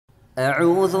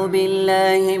أعوذ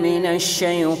بالله من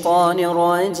الشيطان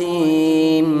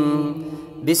الرجيم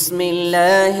بسم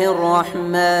الله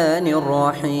الرحمن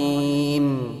الرحيم.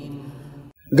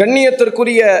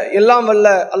 கண்ணியத்திற்குரிய எல்லாம் வல்ல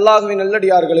அல்லாஹ்வின்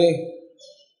நல்லடியார்களே,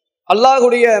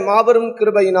 அல்லாஹ்வுடைய மாபெரும்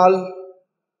கிருபையினால்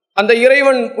அந்த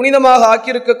இறைவன் புனிதமாக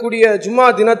ஆக்கியிருக்கக்கூடிய ஜும்மா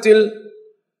தினத்தில்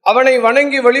அவனை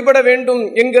வணங்கி வழிபட வேண்டும்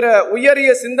என்கிற உயரிய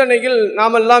சிந்தனையில்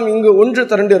நாமெல்லாம் இங்கு ஒன்று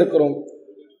திரண்டு இருக்கிறோம்.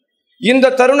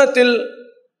 இந்த தருணத்தில்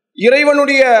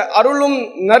இறைவனுடைய அருளும்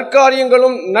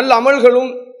நற்காரியங்களும் நல்ல அமல்களும்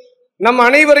நம்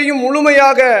அனைவரையும்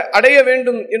முழுமையாக அடைய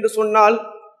வேண்டும் என்று சொன்னால்,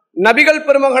 நபிகள்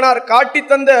பெருமகனார் காட்டி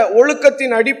தந்த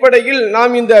ஒழுக்கத்தின் அடிப்படையில்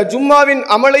நாம் இந்த ஜும்மாவின்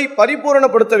அமலை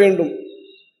பரிபூரணப்படுத்த வேண்டும்.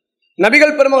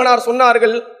 நபிகள் பெருமகனார்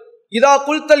சொன்னார்கள், இதா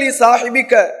குல்தலி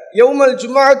சாஹிபிக்க யௌமல்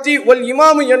ஜும்மாத்தி வல்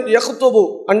இமாமு யஹ்துபு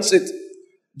அன்சித்.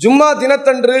 ஜும்மா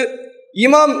தினத்தன்று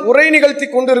இமாம் உரை நிகழ்த்தி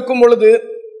கொண்டிருக்கும் பொழுது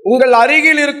உங்கள்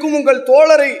அருகில் இருக்கும் உங்கள்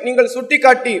தோழரை நீங்கள்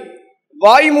சுட்டிக்காட்டி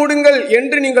வாய் மூடுங்கள்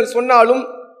என்று நீங்கள் சொன்னாலும்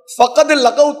ஃபக்கது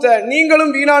லகௌத்த,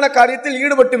 நீங்களும் வீணான காரியத்தில்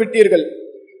ஈடுபட்டு விட்டீர்கள்.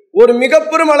 ஒரு மிக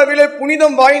பெரும் அளவிலே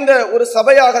புனிதம் வாய்ந்த ஒரு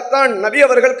சபையாகத்தான் நபி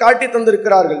அவர்கள் காட்டி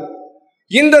தந்திருக்கிறார்கள்.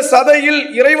 இந்த சபையில்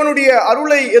இறைவனுடைய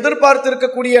அருளை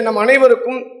எதிர்பார்த்திருக்கக்கூடிய நம்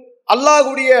அனைவருக்கும்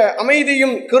அல்லாஹ்வுடைய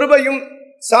அமைதியும் கிருபையும்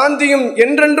சாந்தியும்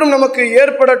என்றென்றும் நமக்கு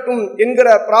ஏற்படட்டும்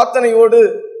என்கிற பிரார்த்தனையோடு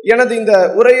எனது இந்த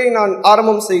உரையை நான்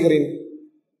ஆரம்பம் செய்கிறேன்.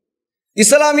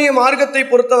 இஸ்லாமிய மார்க்கத்தை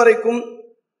பொறுத்தவரைக்கும்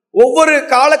ஒவ்வொரு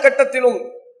காலகட்டத்திலும்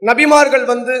நபிமார்கள்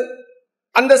வந்து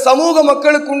அந்த சமூக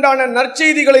மக்களுக்கு உண்டான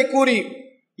நற்செய்திகளை கூறி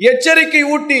எச்சரிக்கை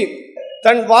ஊட்டி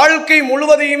தன் வாழ்க்கை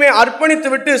முழுவதையுமே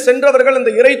அர்ப்பணித்து விட்டு சென்றவர்கள்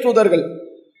இந்த இறை தூதர்கள்.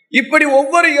 இப்படி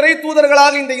ஒவ்வொரு இறை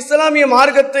தூதர்களாக இந்த இஸ்லாமிய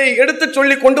மார்க்கத்தை எடுத்து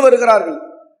சொல்லி கொண்டு வருகிறார்கள்.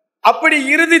 அப்படி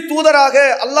இறுதி தூதராக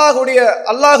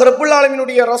அல்லாஹ் ரப்புல்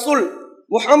ஆலமீனுடைய ரசூல்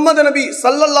முஹம்மது நபி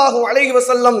ஸல்லல்லாஹு அலைஹி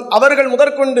வஸல்லம் அவர்கள்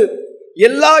முதற்கொண்டு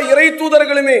எல்லா இறை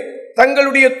தூதர்களுமே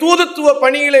தங்களுடைய தூதுத்துவ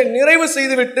பணியிலே நிறைவு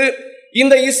செய்துவிட்டு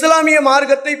இந்த இஸ்லாமிய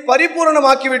மார்க்கத்தை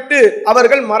பரிபூரணமாக்கிவிட்டு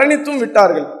அவர்கள் மரணித்தும்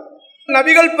விட்டார்கள்.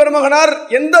 நபிகள் பெருமகனார்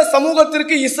எந்த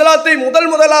சமூகத்திற்கு இஸ்லாத்தை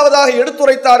முதலாவதாக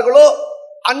எடுத்துரைத்தார்களோ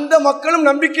அந்த மக்களும்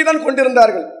நம்பிக்கை தான்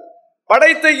கொண்டிருந்தார்கள்.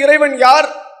 படைத்த இறைவன் யார்,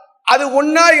 அது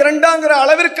ஒன்னா இரண்டாங்கிற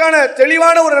அளவிற்கான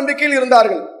தெளிவான ஒரு நம்பிக்கையில்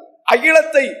இருந்தார்கள்.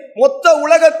 அகிலத்தை, மொத்த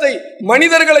உலகத்தை,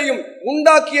 மனிதர்களையும்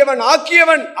உண்டாக்கியவன்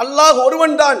ஆக்கியவன் அல்லாஹ்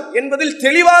ஒருவன் தான் என்பதில்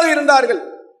தெளிவாக இருந்தார்கள்.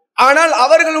 ஆனால்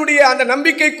அவர்களுடைய அந்த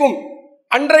நம்பிக்கைக்கும்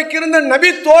அன்றைக்கு இருந்த நபி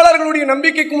தோழர்களுடைய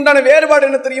நம்பிக்கைக்கும் உண்டான வேறுபாடு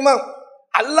என்ன தெரியுமா?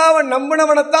 அல்லாஹ்வை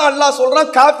நம்பினவனைத்தான் அல்லாஹ்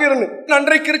சொல்றான் காஃபிர்னு.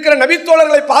 அன்றைக்கு இருக்கிற நபி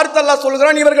தோழர்களை பார்த்து அல்லாஹ்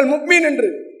சொல்கிறான் இவர்கள் முஃமின் என்று.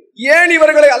 ஏன்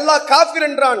இவர்களை அல்லாஹ் காஃபிர்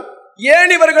என்றான்,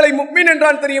 ஏன் இவர்களை முஃமின்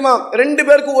என்றான் தெரியுமா? ரெண்டு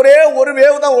பேருக்கு ஒரே ஒரு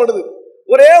வேவு தான் ஓடுது,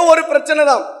 ஒரே ஒரு பிரச்சனை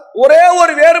தான், ஒரே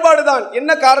ஒரு வேறுபாடு தான்.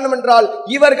 என்ன காரணம் என்றால்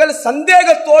இவர்கள்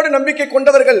சந்தேகத்தோடு நம்பிக்கை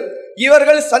கொண்டவர்கள்,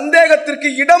 இவர்கள் சந்தேகத்திற்கு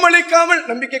இடமளிக்காமல்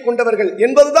நம்பிக்கை கொண்டவர்கள்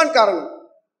என்பதுதான் காரணம்.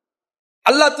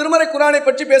 அல்லாஹ் திருமறை குர்ஆனை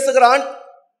பற்றி பேசுகிறான்.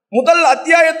 முதல்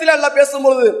அத்தியாயத்தில் அல்லாஹ்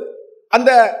பேசும்போது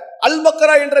அந்த அல்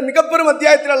பக்ரா என்ற மிக பெரும்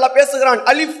அத்தியாயத்தில் அல்லாஹ் பேசுகிறான்,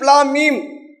 அலிஃப் லாம் மீம்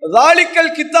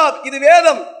ஸாலிகல் கிதாப், இது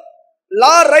வேதம்,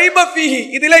 லா ரைப ஃபீஹி,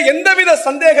 இதிலே எந்தவித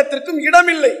சந்தேகத்திற்கும்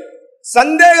இடமில்லை.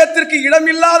 சந்தேகத்திற்கு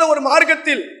இடமில்லாத ஒரு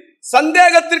மார்க்கத்தில்,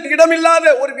 சந்தேகத்திற்கு இடமில்லாத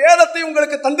ஒரு வேதத்தை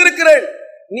உங்களுக்கு தந்திருக்கிறேன்,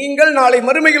 நீங்கள் நாளை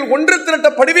மறுமையில் ஒன்று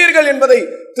திரட்டப்படுவீர்கள் என்பதை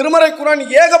திருமறை குர்ஆன்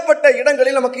ஏகப்பட்ட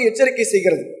இடங்களில் நமக்கு எச்சரிக்கை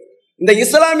செய்கிறது. இந்த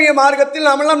இஸ்லாமிய மார்க்கத்தில்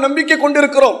நாம் எல்லாம் நம்பிக்கை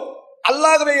கொண்டிருக்கிறோம்,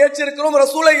 அல்லாஹ்வை ஏற்றிருக்கிறோம்,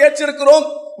 ரசூலை ஏற்றிருக்கிறோம்,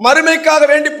 மறுமைக்காக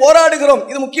வேண்டி போராடுகிறோம்.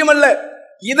 இது முக்கியமல்ல.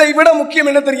 இதை விட முக்கியம்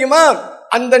என்ன தெரியுமா?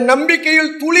 அந்த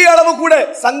நம்பிக்கையில் துளி அளவு கூட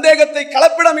சந்தேகத்தை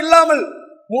கலப்பிடம் இல்லாமல்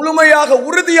முழுமையாக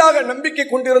உறுதியாக நம்பிக்கை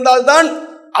கொண்டிருந்தால்தான்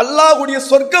அல்லாஹ்வுடைய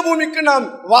சொர்க்க பூமிக்கு நாம்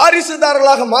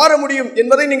வாரிசுதாரர்களாக மாற முடியும்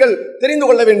என்பதை நீங்கள் தெரிந்து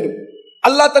கொள்ள வேண்டும்.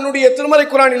 அல்லாஹ் தன்னுடைய திருமறை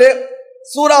குர்ஆனிலே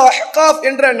சூரா அஹ்காஃப்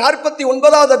என்ற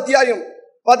 49வது அத்தியாயம்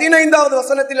 15வது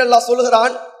வசனத்தில் அல்லாஹ்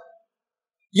சொல்கிறான்,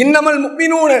 இன்னமல்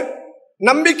முஃமினூன,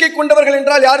 நம்பிக்கை கொண்டவர்கள்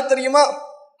என்றால் யார் தெரியுமா?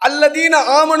 அல்லதீன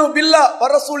ஆமனு பில்லா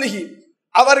வரசூலிஹி,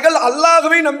 அவர்கள்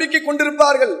அல்லாஹ்வை நம்பிக்கை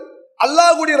கொண்டிருப்பார்கள்,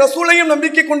 அல்லாஹ்வுடைய ரசூலையும்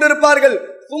நம்பிக்கை கொண்டிருப்பார்கள்.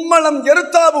 சும்மலம்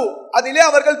எருத்தாபு, அதிலே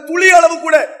அவர்கள் துளி அளவு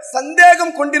கூட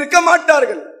சந்தேகம் கொண்டிருக்க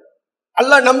மாட்டார்கள்.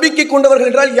 அல்லாஹ் நம்பிக்கை கொண்டவர்கள்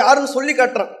என்றால் யாரும் சொல்லி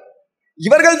காட்டுறான்.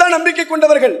 இவர்கள் தான் நம்பிக்கை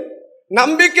கொண்டவர்கள்.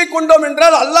 நம்பிக்கை கொண்டோம்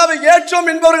என்றால் அல்லாஹ்வை ஏற்றோம்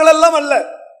என்பவர்கள் எல்லாம் அல்ல,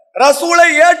 ரசூலை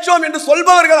ஏற்றோம் என்று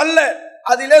சொல்பவர்கள் அல்ல.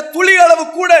 அதிலே துளி அளவு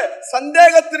கூட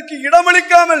சந்தேகத்திற்கு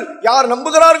இடமளிக்காமல் யார்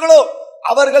நம்புகிறார்களோ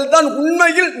அவர்கள் தான்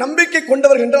உண்மையில் நம்பிக்கை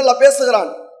கொண்டவர்கள் என்று அல்லாஹ் பேசுகிறான்.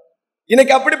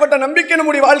 இன்னைக்கு அப்படிப்பட்ட நம்பிக்கை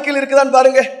நம்முடைய வாழ்க்கையில் இருக்குதான்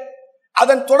பாருங்க.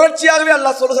 அதன் தொடர்ச்சியாகவே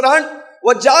அல்லாஹ் சொல்கிறான்,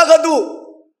 வஜாஹது,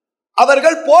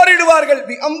 அவர்கள் போரிடுவார்கள்,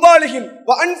 பி அம்வாலிஹிம்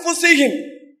வ அன்ஃபுஸிஹிம்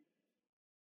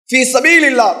ஃபீ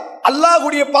சபீலில்லாஹ்,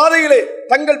 அல்லாஹ்வுடைய பாதையிலே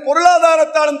தங்கள்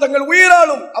பொருளாதாரத்தாலும் தங்கள்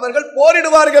உயிராலும் அவர்கள்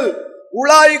போரிடுவார்கள்.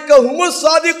 உலாயிக்க ஹுமுஸ்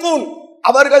சாதிகூன்,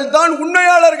 அவர்கள் தான்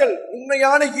உண்மையாளர்கள்,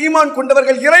 உண்மையான ஈமான்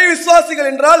கொண்டவர்கள், இறை விசுவாசிகள்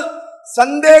என்றால்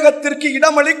சந்தேகத்திற்கு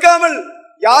இடமளிக்காமல்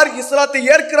யார் இஸ்லாத்தை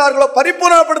ஏற்கிறார்களோ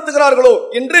பரிபூர்ணப்படுத்துகிறார்களோ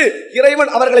என்று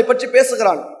இறைவன் அவர்களை பற்றி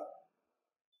பேசுகிறான்.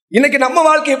 இன்னைக்கு நம்ம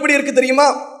வாழ்க்கை எப்படி இருக்கு தெரியுமா?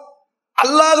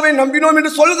 அல்லாஹ்வை நம்பினோம்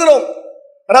என்று சொல்கிறோம்,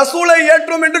 ரசூலை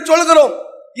ஏற்றோம் என்று சொல்கிறோம்,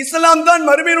 இஸ்லாம் தான்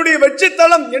மறுமையினுடைய வெற்றி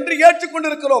தளம் என்று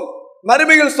ஏற்றுக்கொண்டிருக்கிறோம்.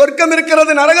 மறுமையில் சொர்க்கம்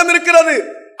இருக்கிறது, நரகம் இருக்கிறது,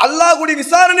 அல்லாஹ்வுடைய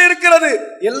விசாரணை இருக்கிறது.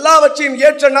 எல்லாவற்றையும்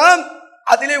ஏற்ற நாம்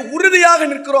அதிலே உறுதியாக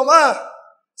நிற்கிறோமா?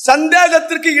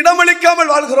 சந்தேகத்திற்கு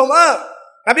இடமளிக்காமல் வாழ்கிறோமா?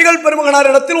 நபிகள் பெருமகனார்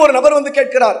இடத்தில் ஒரு நபர் வந்து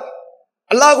கேட்கிறார்,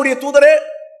 அல்லாஹ்வுடைய தூதரே,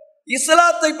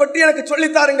 இஸ்லாத்தை பற்றி எனக்கு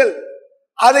சொல்லித்தாருங்கள்.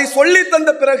 அதை சொல்லி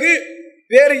தந்த பிறகு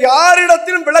வேறு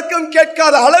யாரிடத்திலும் விளக்கம்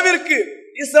கேட்காத அளவிற்கு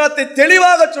இஸ்லாத்தை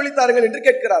தெளிவாக சொல்லித்தாருங்கள் என்று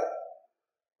கேட்கிறார்.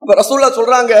 அப்ப ரசூலுல்லாஹ்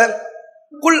சொல்றாங்க,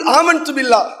 குல் ஆமன்து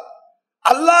பில்லாஹ்,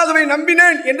 அல்லாஹ்வை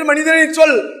நம்பினேன் என்று மனிதனை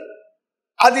சொல்,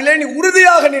 அதிலே நீ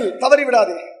உறுதியாக நில்,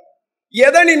 தவறிவிடாதே.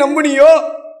 எதை நீ நம்பினியோ,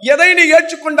 எதை நீ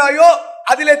ஏற்றுக்கொண்டாயோ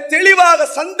அதிலே தெளிவாக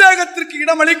சந்தேகத்திற்கு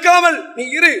இடமளிக்காமல் நீ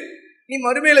இரு, நீ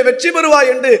மறுமையில வெற்றி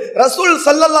பெறுவாய் என்று ரசூல்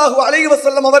ஸல்லல்லாஹு அலைஹி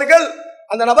வஸல்லம் அவர்கள்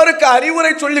அந்த நபருக்கு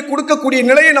அறிவுரை சொல்லி கொடுக்கக்கூடிய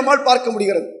நிலையை நம்மால் பார்க்க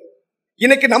முடிகிறது.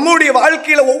 இன்னைக்கு நம்முடைய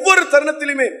வாழ்க்கையில ஒவ்வொரு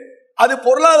தருணத்திலுமே, அது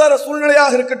பொருளாதார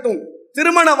சூழ்நிலையாக இருக்கட்டும்,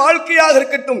 திருமண வாழ்க்கையாக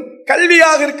இருக்கட்டும்,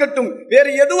 கல்வியாக இருக்கட்டும்,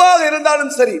 வேறு எதுவாக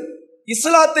இருந்தாலும் சரி,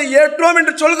 இஸ்லாத்தை ஏற்றோம்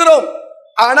என்று சொல்கிறோம்.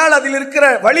 ஆனால் அதில் இருக்கிற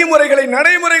வழிமுறைகளை,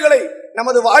 நடைமுறைகளை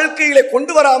நமது வாழ்க்கையிலே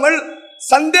கொண்டு வராமல்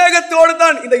சந்தேகத்தோடு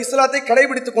தான் இந்த இஸ்லாத்தை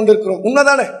கடைபிடித்துக் கொண்டிருக்கிறோம்.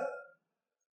 உண்மைதானே?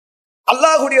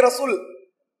 அல்லாஹ்வுடைய ரசூல்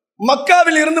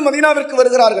மக்காவில் இருந்து மதீனாவிற்கு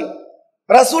வருகிறார்கள்.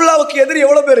 ரசூலுல்லாஹ்வுக்கு எதிரி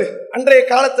எவ்வளவு பேரு? அன்றைய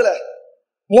காலத்துல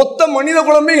மொத்த மனித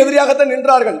குலமே எதிரியாகத்தான்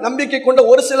நின்றார்கள், நம்பிக்கை கொண்ட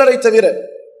ஒரு சிலரை தவிர.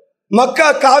 மக்கா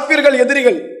காபிர்கள்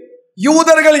எதிரிகள்,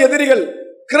 யூதர்கள் எதிரிகள்,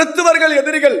 கிறிஸ்துவர்கள்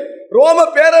எதிரிகள், ரோம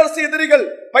பேரரசு எதிரிகள்,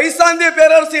 பைசாந்திய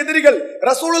பேரரசு எதிரிகள்.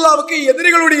 ரசூலுல்லாஹ்வுக்கு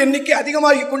எதிரிகளுடைய எண்ணிக்கை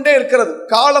அதிகமாகி கொண்டே இருக்கிறது.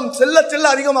 காலம் செல்ல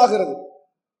செல்ல அதிகமாகிறது.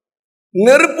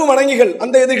 நெருப்பு வணங்கிகள்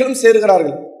அந்த எதிரிகளும்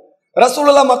சேருகிறார்கள்.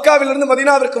 ரசூலுல்லாஹ் மக்காவிலிருந்து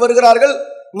மதீனாவிற்கு வருகிறார்கள்.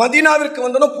 மதீனாவிற்கு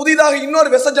வந்தனும் புதிதாக இன்னொரு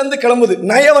விசஜந்து கிளம்புது.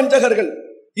 நயவஞ்சகர்கள்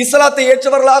இஸ்லாத்தை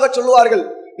ஏற்றவர்களாக சொல்லுவார்கள்,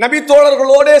 நபி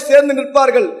தோழர்களோடே சேர்ந்து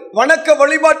நிற்பார்கள், வணக்க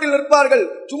வழிபாட்டில் நிற்பார்கள்,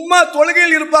 சும்மா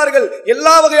தொழுகையில் இருப்பார்கள்,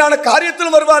 எல்லா வகையான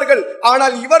காரியத்திலும் வருவார்கள்.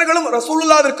 ஆனால் இவர்களும்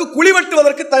ரசூலுல்லாஹ்விற்கு குழி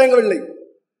வெட்டுவதற்கு தயங்கவில்லை.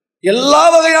 எல்லா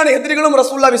வகையான எதிரிகளும்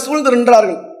ரசூலுல்லாஹ்வை சூழ்ந்து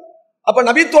நின்றார்கள். அப்ப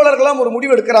நபி தோழர்களாம் ஒரு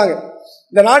முடிவு எடுக்கிறாங்க,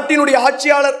 இந்த நாட்டினுடைய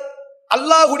ஆட்சியாளர்,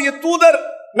 அல்லாஹ்வுடைய தூதர்,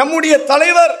 நம்முடைய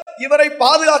தலைவர், இவரை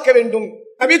பாதுகாக்க வேண்டும்.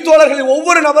 நபி தோழர்களில்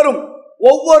ஒவ்வொரு நபரும்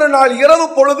ஒவ்வொரு நாள் இரவு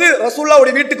பொழுது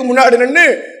ரசூலுல்லாஹ்வுடைய வீட்டுக்கு முன்னாடி நின்று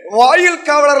வாயில்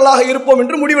காவலர்களாக இருப்போம்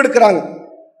என்று முடிவெடுக்கிறாங்க.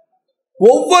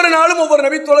 ஒவ்வொரு நாளும் ஒவ்வொரு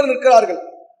நபி தோழர் நிற்கிறார்கள்.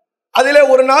 அதிலே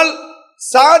ஒரு நாள்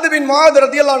சாத் பின் முஆத்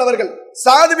ரலியல்லாஹு அன்ஹு அவர்கள்,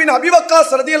 சாத் பின் அபீ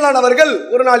வக்காஸ் ரலியல்லாஹு அன்ஹு அவர்கள்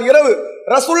ஒரு நாள் இரவு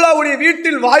ரசூலுல்லாஹ்வுடைய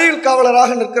வீட்டில் வாயில்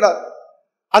காவலராக நிற்கிறார்.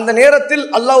 அந்த நேரத்தில்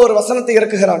அல்லாஹ் ஒரு வசனத்தை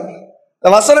இறக்குகிறான்.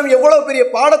 இந்த வசனம் எவ்வளவு பெரிய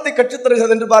பாடத்தை கற்றுத்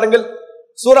தருகிறது என்று பாருங்கள்.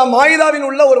 சூரா மாயிதாவின்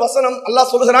உள்ள ஒரு வசனம்.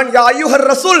 அல்லாஹ் சொல்கிறான், யா அய்யுஹர்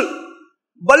ரசூல்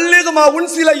பல்லிக் மா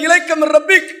உன்சில இலைக்க மின்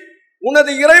ரப்பிக்,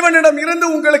 உனது இறைவனிடம் இருந்து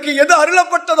உங்களுக்கு எது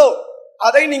அருளப்பட்டதோ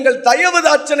அதை நீங்கள் தயவு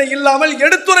தாட்சணை இல்லாமல்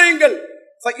எடுத்துரையுங்கள்.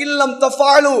 ஃபஇல்லம்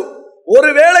தஃபாலு,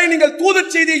 ஒருவேளை நீங்கள் தூது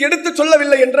செய்தியை எடுத்து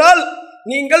சொல்லவில்லை என்றால்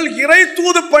நீங்கள் இறை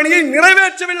தூது பணியை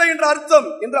நிறைவேற்றவில்லை என்ற அர்த்தம்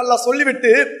என்று அல்லாஹ்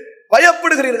சொல்லிவிட்டு,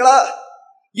 பயப்படுகிறீர்களா?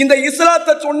 இந்த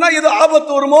இஸ்லாத்தை சொன்னா எது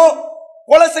ஆபத்து வருமோ,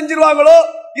 கொலை செஞ்சிருவாங்களோ,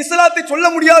 இஸ்லாத்தை சொல்ல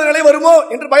முடியாத நிலை வருமோ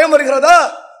என்று பயம் வருகிறதா?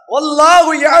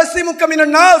 வல்லாஹு யாசிமுக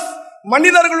மினன் நாஸ்,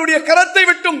 மனிதர்களுடைய கரத்தை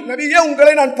விட்டும் நபியே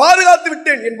உங்களை நான் பாதுகாத்து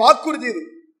விட்டேன், என் வாக்குறுதி இது.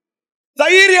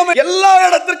 தைரியம், எல்லா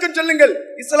இடத்திற்கும் சொல்லுங்கள்,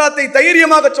 இஸ்லாத்தை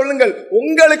தைரியமாக சொல்லுங்கள்,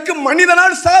 உங்களுக்கு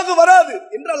மனிதனால் சாவு வராது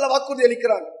என்று அல்லாஹ் வாக்குறுதி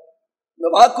அளிக்கிறான்.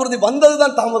 இந்த வாக்குறுதி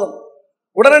வந்ததுதான் தாமதம்.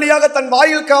 உடனடியாக தன்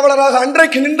வாயில் காவலராக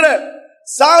அன்றைக்கு நின்ற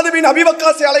சாத் பின் அபீ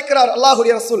வக்காஸை அழைக்கிறார்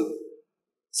அல்லாஹ்வுடைய ரசூல்.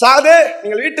 சாதே,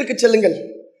 நீங்கள் வீட்டுக்கு செல்லுங்கள்,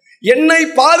 என்னை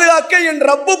பாதுகாக்க என்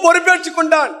ரப்பு பொறுப்பேற்றுக்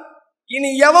கொண்டான், இனி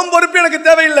எவன் பொறுப்பு எனக்கு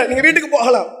தேவையில்லை, நீங்க வீட்டுக்கு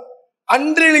போகலாம்.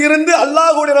 அன்றில் இருந்து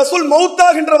அல்லாஹ்வுடைய ரசூல்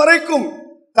மௌத்தாகின்ற வரைக்கும்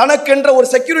தனக்கென்ற ஒரு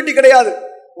செக்யூரிட்டி கிடையாது,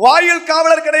 வாயில்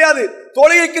காவலர் கிடையாது,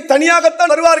 தொழுகைக்கு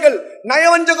தனியாகத்தான் வருவார்கள்,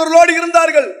 நயவஞ்சகர்களோடு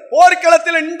இருந்தார்கள்,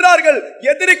 போர்க்களத்தில் நின்றார்கள்,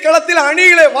 எதிரி களத்தில்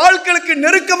அணியிலே வாழ்க்கைக்கு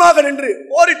நெருக்கமாக நின்று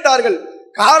போரிட்டார்கள்.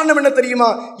 காரணம் என்ன தெரியுமா?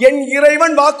 என்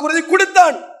இறைவன் வாக்குறுதி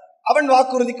கொடுத்தான், அவன்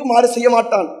வாக்குறுதிக்கு மாறு செய்ய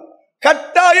மாட்டான்,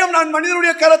 கட்டாயம் நான்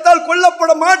மனிதனுடைய கரத்தால்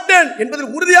கொல்லப்பட மாட்டேன்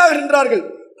என்பதில் உறுதியாக நின்றார்கள்.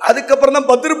 அதுக்கப்புறம்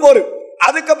தான் பத்ர் போர்,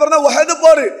 அதுக்கப்புறம் தான் உஹது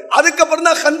போர், அதுக்கப்புறம்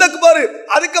தான் கந்தக் போர்,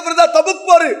 அதுக்கப்புறம் தான் தபுக்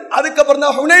போர், அதுக்கப்புறம்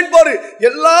தான் ஹுனைன் போர்.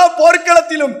 எல்லா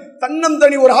போர்க்களத்திலும்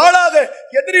தன்னந்தனி ஒரு ஆளாக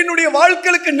எதிரினுடைய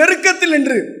வாழ்க்கைக்கு நெருக்கத்தில்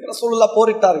நின்று ரசூலுல்லாஹ்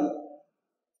போரிட்டார்கள்.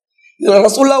 இதுல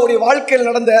ரசூலுல்லாஹ்வுடைய வாழ்க்கையில்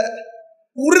நடந்த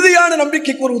உறுதியான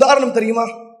நம்பிக்கைக்கு ஒரு உதாரணம் தெரியுமா?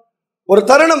 ஒரு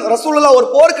தருணம் ரசூலுல்லாஹ் ஒரு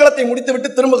போர்க்களத்தை முடித்துவிட்டு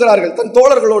திரும்புகிறார்கள் தன்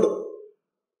தோழர்களோடு.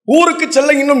 ஊருக்கு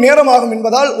செல்ல இன்னும் நேரமாகும்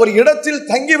என்பதால் ஒரு இடத்தில்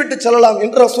தங்கிவிட்டு செல்லலாம்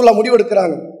என்று ரசூலுல்லாஹ்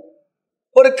முடிவெடுக்கிறாங்க.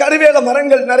 ஒரு கருவேல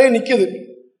மரங்கள் நிறைய நிக்குது.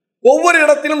 ஒவ்வொரு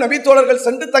இடத்திலும் நபித்தோழர்கள்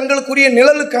சென்று தங்களுக்குரிய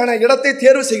நிழலுக்கான இடத்தை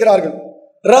தேர்வு செய்கிறார்கள்.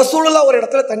 ரசூலுல்லாஹ் ஒரு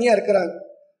இடத்துல தனியா இருக்கிறாங்க.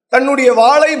 தன்னுடைய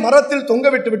வாளை மரத்தில் தொங்க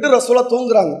விட்டு ரசூலுல்லாஹ்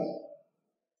தூங்குறாங்க.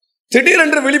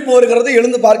 திடீரென்று விழிப்பு வருகிறது.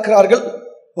 எழுந்து பார்க்கிறார்கள்.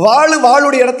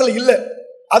 வாளுடைய இடத்துல இல்லை.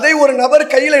 அதை ஒரு நபர்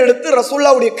கையில எடுத்து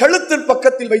ரசூலுல்லாஹ்வுடைய கழுத்தின்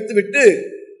பக்கத்தில் வைத்து விட்டு,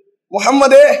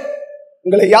 முஹம்மதே,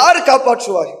 உங்களை யாரு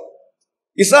காப்பாற்றுவார்?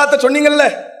 இஸ்லாத்தை சொன்னீங்கல்ல,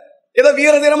 ஏதோ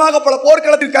வீர தீரமாக பல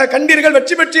போர்க்களத்தில் கண்டீர்கள்,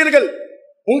 வெற்றி பெற்றீர்கள்,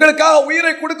 உங்களுக்காக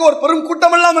உயிரை கொடுக்க ஒரு பெரும்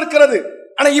கூட்டம் எல்லாம் இருக்கிறது.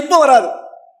 ஆனா இப்ப வராது,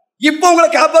 இப்ப உங்களை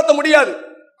காப்பாற்ற முடியாது.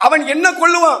 அவன் என்ன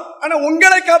கொள்ளுவான், ஆனா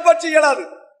உங்களை காப்பாற்ற இயலாது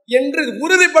என்று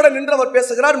உறுதிப்பட நின்றவர்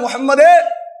பேசுகிறார், முஹம்மதே,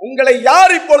 உங்களை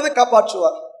யார் இப்பொழுது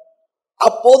காப்பாற்றுவார்?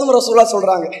 அப்போதும் ரசூலுல்லாஹ்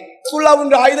சொல்றாங்க,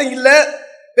 ரசூலுல்லாஹ்வுடைய ஆயுதம் இல்ல,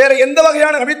 வேற எந்த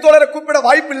வகையான நபித்தோழரை கூப்பிட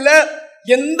வாய்ப்பு இல்ல,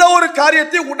 எந்த ஒரு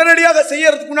காரியத்தை உடனடியாக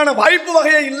செய்யறதுக்குண்டான வாய்ப்பு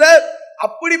வகையே இல்ல.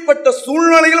 அப்படிப்பட்ட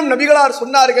சூழ்நிலையிலும் நபிகளார்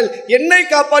சொன்னார்கள், என்னை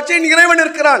காப்பாற்ற என் இறைவன்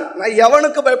இருக்கிறான், நான்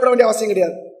எவனுக்கு பயப்பட வேண்டிய அவசியம்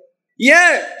கிடையாது.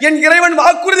 ஏன்? என் இறைவன்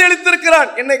வாக்குறுதி அளித்திருக்கிறான்,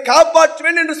 என்னை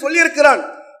காப்பாற்றுவேன் என்று சொல்லி இருக்கிறான்,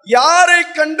 யாரை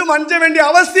கண்டும் அஞ்ச வேண்டிய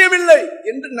அவசியம் இல்லை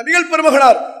என்று நபிகள்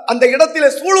பெருமகனார் அந்த இடத்திலே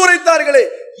சூளுரைத்தார்களே,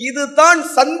 இதுதான்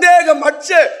சந்தேகம் அற்ற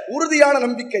உறுதியான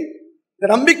நம்பிக்கை. இந்த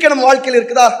நம்பிக்கை நம்ம வாழ்க்கையில்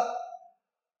இருக்குதா?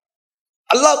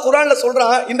 அல்லாஹ் குர்ஆன்ல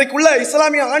சொல்றான், இன்றைக்குள்ள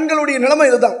இஸ்லாமிய ஆண்களுடைய நிலைமை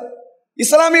இதுதான்,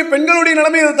 இஸ்லாமிய பெண்களுடைய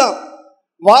நிலைமை இதுதான்.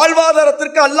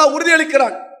 வாழ்வாதாரத்திற்கு அல்லாஹ் உறுதி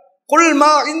அளிக்கிறான். குல்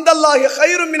மா இந்தல்லாஹி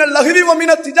கைரும் மினல் லஹ்வி வ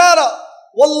மினத் திஜாரா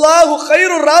வல்லாஹு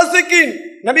கைருர் ராஸிகீன்.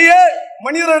 நபியே,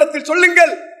 மனிதரிடத்தில்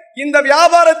சொல்லுங்கள், இந்த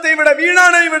வியாபாரத்தை விட,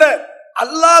 வீணானை விட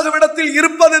அல்லாஹ்விடத்தில்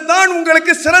இருப்பது தான்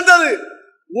உங்களுக்கு சிறந்தது,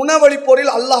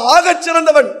 உணவளிப்போரில் அல்லாஹ் ஆகச்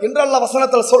சிறந்தவன் என்று அல்லாஹ்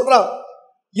வசனத்தில் சொல்றான்.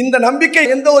 இந்த நம்பிக்கை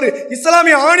எந்த ஒரு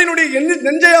இஸ்லாமிய ஆணினுடைய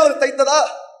நெஞ்சையாவது தைத்ததா?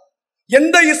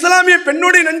 எந்த இஸ்லாமிய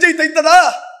பெண்ணுடைய நெஞ்சை தைத்ததா?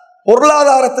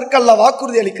 பொருளாதாரத்திற்கு அல்லாஹ்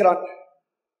வாக்குறுதி அளிக்கிறான்,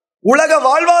 உலக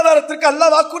வாழ்வாதாரத்திற்கு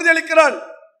அல்லாஹ் வாக்குறுதி அளிக்கிறான்,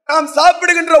 நாம்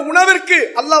சாப்பிடுகின்ற உணவிற்கு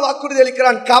அல்லாஹ் வாக்குறுதி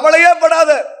அளிக்கிறான். கவலையே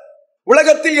படாத.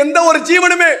 உலகத்தில் எந்த ஒரு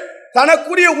ஜீவனுமே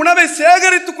தனக்குரிய உணவை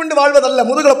சேகரித்துக் கொண்டு வாழ்வதல்ல,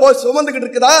 முதுகுல போய் சுமந்துகிட்டு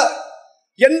இருக்குதா?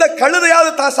 எந்த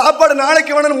கழுதையாவது தான் சாப்பாடு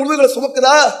நாளைக்கு வேணும் முதுகுல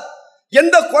சுமக்குதா?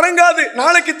 எந்த குரங்காது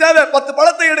நாளைக்கு தேவை 10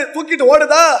 பழத்தை எடு தூக்கிட்டு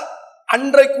ஓடுதா?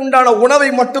 அன்றைக்கு உண்டான உணவை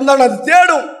மட்டும்தான் அது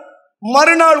தேடும்.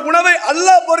 மறுநாள் உணவை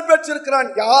அல்லாஹ் பொறுப்பேற்றிருக்கிறான்.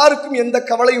 யாருக்கும் எந்த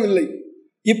கவலையும் இல்லை.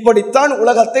 இப்படித்தான்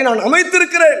உலகத்தை நான்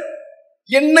அமைத்திருக்கிறேன்,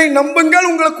 என்னை நம்புங்கள்,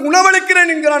 உங்களுக்கு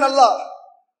உணவளிக்கிறேன் என்கிறான் அல்லாஹ்.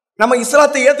 நம்ம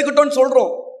இஸ்லாத்தை ஏத்துக்கிட்டோம்னு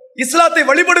சொல்றோம், இஸ்லாத்தை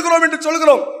வழிபடுகிறோம் என்று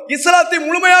சொல்கிறோம், இஸ்லாத்தை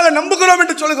முழுமையாக நம்புகிறோம்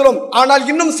என்று சொல்கிறோம். ஆனால்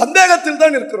இன்னும் சந்தேகத்தில்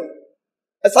தான் இருக்கிறோம்.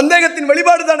 சந்தேகத்தின்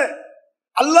வெளிப்பாடு தானே.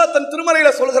 அல்லாஹ் தன் திருமறையில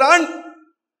சொல்கிறான்,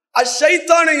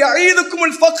 அஷைத்தானு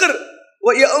யஈதுக்குமுல் ஃபக்ர்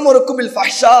வ யஅமுருக்குமில்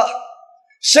ஃபஹ்ஷா.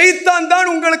 ஷைத்தான் தான்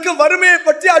உங்களுக்கு வறுமையை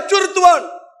பற்றி அச்சுறுத்துவான்,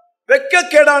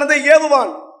 வெட்கக்கேடானதை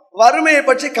ஏவுவான். வறுமையை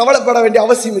பற்றி கவலைப்பட வேண்டிய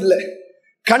அவசியம் இல்லை.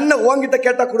 கண்ணை ஓங்கிட்ட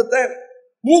கேட்டா கொடுத்தேன்,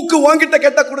 மூக்கு ஓங்கிட்ட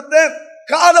கேட்டா கொடுத்தேன்,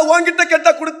 காதை ஓங்கிட்ட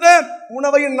கேட்டா கொடுத்தேன்,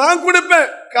 உணவையும் நான் கொடுப்பேன்,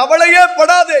 கவலையே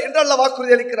படாதே என்று அல்லாஹ்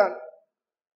வாக்குறுதி அளிக்கிறான்.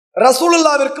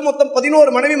 ரசூலுல்லாவிற்கு மொத்தம்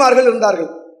 11 மனைவிமார்கள் இருந்தார்கள்.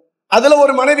 அதுல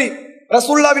ஒரு மனைவி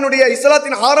ரசூலுல்லாவினுடைய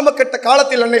இஸ்லாத்தின் ஆரம்ப கட்ட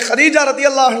காலத்தில் அன்னை ஹதீஜா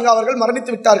ரலியல்லாஹு அன்ஹா அவர்கள்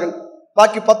மரணித்து விட்டார்கள்.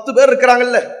 பாக்கி 10 பேர்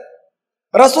இருக்கிறாங்கல்ல.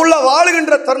 ரசூலுல்லாஹ்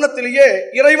வாழுகின்ற தருணத்திலேயே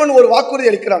இறைவன் ஒரு வாக்குறுதி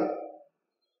அளிக்கிறான்.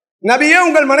 நபியே,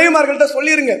 உங்கள் மனைவிமார்கள்ட்ட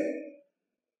சொல்லிருங்க,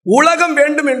 உலகம்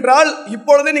வேண்டும் என்றால்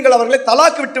இப்பொழுது நீங்கள் அவர்களை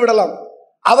தலாக்கு விட்டு விடலாம்.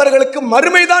 அவர்களுக்கு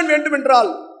மறுமைதான் வேண்டும் என்றால்,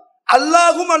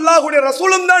 அல்லாஹும் அல்லாஹுடைய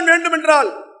ரசூலும் தான் வேண்டும்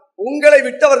என்றால் உங்களை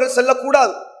விட்டு அவர்கள்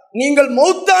செல்லக்கூடாது. நீங்கள்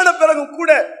மௌத்தான பிறகும்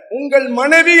கூட உங்கள்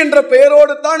மனைவி என்ற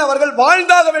பெயரோடு தான் அவர்கள்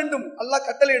வாழ்ந்தாக வேண்டும். அல்லாஹ்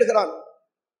கட்டளையிடுகிறான்.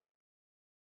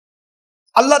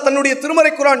 அல்லாஹ் தன்னுடைய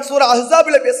திருமறை குர்ஆன் சூரா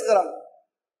அஹ்ஸாபில பேசுகிறான்.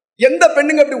 எந்த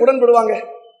பெண்ணுங்க இப்படி உடன்படுவாங்க?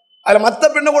 அதுல மத்த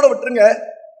பெண்ணை கூட விட்டுருங்க.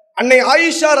 அன்னை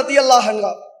ஆயிஷா ரலியல்லாஹு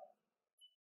அன்ஹா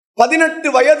 18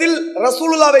 வயதில்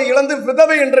ரசூலுல்லாவை இழந்து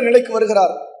விதவை என்ற நிலைக்கு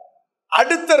வருகிறார்.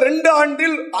 அடுத்த 2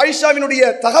 ஆண்டில் ஆயிஷாவினுடைய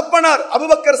தகப்பனார்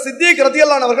அபூபக்கர் சித்திக்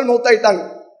ரலியல்லாஹு அன்ஹு அவர்கள் மௌத்தாயிட்டாங்க.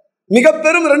 மிக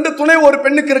பெரும் 2 துணை ஒரு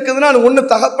பெண்ணுக்கு இருக்குதுன்னா, ஒன்னு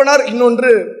தகப்பனார்,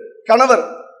 இன்னொன்று கணவர்.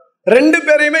 2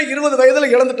 பேரையுமே 20 வயதுல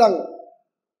இழந்துட்டாங்க.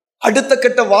 அடுத்த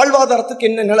கட்ட வாழ்வாதாரத்துக்கு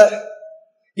என்ன நிலை?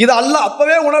 இது அல்லாஹ்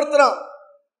அப்பவே உணர்த்துறான்.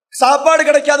 சாப்பாடு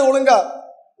கிடைக்காது,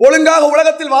 ஒழுங்காக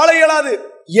உலகத்தில் வாழ இயலாது.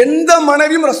 எந்த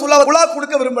மனைவியும் ரசூலுல்லாஹ்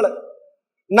கொடுக்க விரும்பல.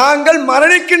 நாங்கள்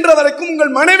மரணிக்கின்ற வரைக்கும்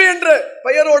உங்கள் மனைவி என்ற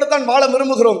பெயரோடு தான் வாழ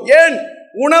விரும்புகிறோம். ஏன்?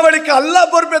 உணவளிக்க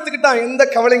அல்லாஹ் பொறுப்பேற்றுக்கிட்டான், எந்த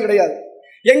கவலையும் கிடையாது.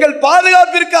 எங்கள்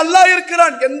பாதுகாப்பிற்கு அல்லாஹ்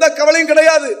இருக்கிறான், எந்த கவலையும்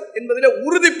கிடையாது என்பதிலே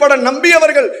உறுதிப்பட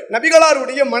நம்பியவர்கள்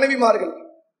நபிகளாருடைய மனைவிமார்கள்.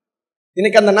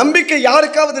 இன்னைக்கு அந்த நம்பிக்கை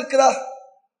யாருக்காவது இருக்குதா?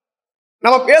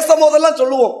 நம்ம பேசும் போதெல்லாம்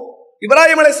சொல்லுவோம்,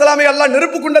 இப்ராஹிம் அலைஹிஸ்ஸலாமை அல்லாஹ்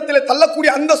நெருப்பு குண்டத்திலே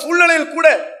தள்ளக்கூடிய அந்த சூழ்நிலையில் கூட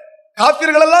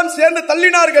காபிர்கள் எல்லாம் சேர்ந்து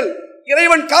தள்ளினார்கள்.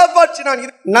 இறைவன் காப்பாற்றினான்.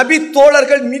 நபி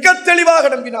தோழர்கள் மிக தெளிவாக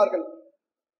நம்பினார்கள்.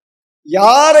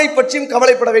 யாரை பற்றியும்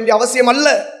கவலைப்பட வேண்டிய அவசியம் அல்ல.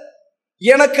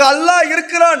 எனக்கு அல்லாஹ்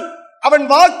இருக்கிறான், அவன்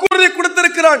வாக்குறுதி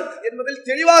கொடுத்திருக்கிறான் என்பதில்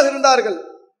தெளிவாக இருந்தார்கள்.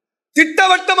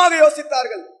 திட்டவட்டமாக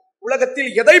யோசித்தார்கள். உலகத்தில்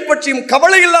எதை பற்றியும்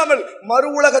கவலை இல்லாமல் மறு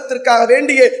உலகத்திற்காக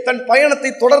வேண்டிய தன்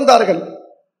பயணத்தை தொடர்ந்தார்கள்.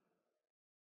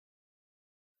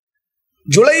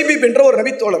 ஜுலைபிப் என்ற ஒரு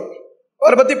நபித்தோழர்,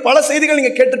 அவரை பத்தி பல செய்திகள்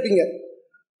நீங்க கேட்டிருப்பீங்க.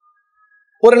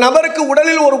 ஒரு நபருக்கு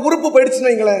உடலில் ஒரு உறுப்பு போயிடுச்சுன்னு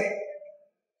வைங்களேன்,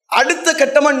 அடுத்த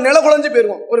கட்டமா நிலகுலைஞ்சு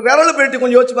போயிருவோம். ஒரு விரல் போயிட்டு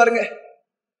கொஞ்சம் யோசிச்சு பாருங்க.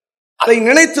 அதை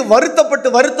நினைத்து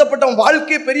வருத்தப்பட்டு அவன்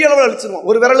வாழ்க்கையை பெரிய அளவில் அழிச்சிருவான்.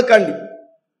 ஒரு விரலுக்காண்டி.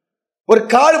 ஒரு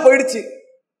கால் போயிடுச்சு,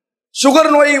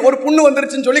 சுகர் நோய், ஒரு புண்ணு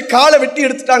வந்துருச்சுன்னு சொல்லி காலை வெட்டி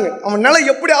எடுத்துட்டாங்க. அவன் நிலை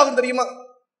எப்படி ஆகும் தெரியுமா?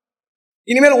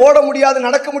 இனிமேல் ஓட முடியாது,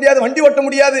 நடக்க முடியாது, வண்டி ஓட்ட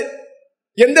முடியாது,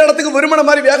 எந்த இடத்துக்கு விரும்பின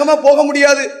மாதிரி வேகமா போக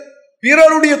முடியாது,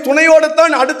 பிறருடைய துணையோடு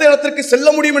தான் அடுத்த இடத்திற்கு செல்ல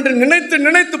முடியும் என்று நினைத்து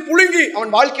நினைத்து புழுங்கி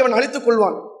அவன் வாழ்க்கை அவன் அழித்துக்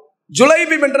கொள்வான்.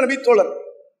 ஜுலைபிப் என்ற நபித்தோழர்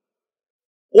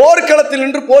போர்க்களத்தில்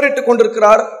நின்று போரிட்டுக்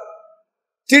கொண்டிருக்கிறார்.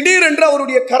 திடீரென்று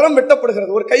அவருடைய கரம்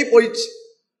வெட்டப்படுகிறது. ஒரு கை போயிடுச்சு.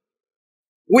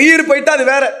 உயிர் போயிட்டு அது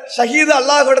வேற, ஷஹீது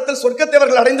அல்லாஹ்விடத்தில் சொர்க்கத்தை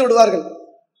அவர்கள் அடைந்து விடுவார்கள்.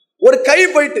 ஒரு கை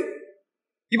போயிட்டு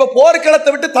இப்ப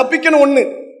போர்க்களத்தை விட்டு தப்பிக்கணும் ஒண்ணு.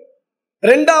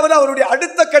 ரெண்டாவது அவருடைய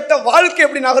அடுத்த கட்ட வாழ்க்கை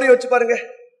எப்படி நகர யோசிச்சு பாருங்க.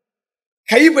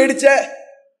 கை போயிடுச்ச,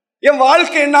 என்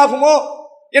வாழ்க்கை என்ன ஆகுமோ,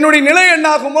 என்னுடைய நிலை என்ன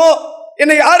ஆகுமோ,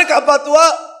 என்னை யாரு காப்பாத்துவா,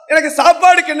 எனக்கு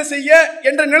சாப்பாடுக்கு என்ன செய்ய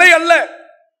என்ற நிலை அல்ல.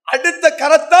 அடுத்த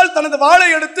கரத்தால் தனது வாளை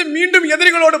எடுத்து மீண்டும்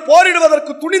எதிரிகளோடு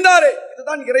போரிடுவதற்கு துணிந்தாரே,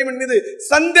 இதுதான் இறைவன் மீது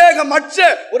சந்தேகமற்ற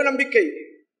ஒரு நம்பிக்கை.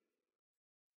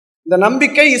 இந்த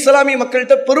நம்பிக்கை இஸ்லாமிய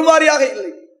மக்கள்கிட்ட பெருவாரியாக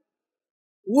இல்லை.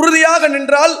 உறுதியாக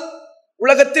நின்றால்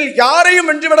உலகத்தில் யாரையும்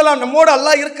வென்றுவிடலாம். நம்மோடு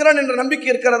அல்லாஹ் இருக்கிறான் என்ற நம்பிக்கை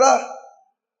இருக்கிறதா?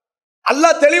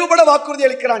 அல்லாஹ் தெளிவுபட வாக்குறுதி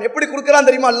அளிக்கிறான். எப்படி கொடுக்கிறான்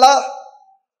தெரியுமா? அல்லாஹ்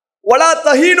வலா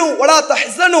தஹீனு வலா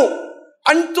தஹ்ஸனு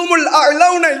அன்துமுல்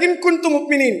அலௌன இன் குன்தும்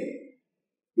முஃமினீன்.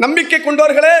 நம்பிக்கை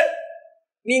கொண்டவர்களே,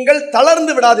 நீங்கள்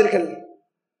தளர்ந்து விடாதீர்கள்,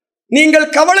 நீங்கள்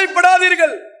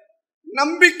கவலைப்படாதீர்கள்.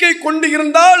 நம்பிக்கை கொண்டு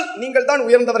இருந்தால் நீங்கள் தான்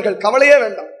உயர்ந்தவர்கள். கவலையே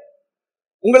வேண்டாம்.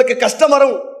 உங்களுக்கு கஷ்டம்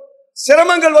வரும்,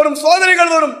 சிரமங்கள் வரும்,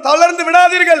 சோதனைகள் வரும், தளர்ந்து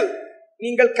விடாதீர்கள்,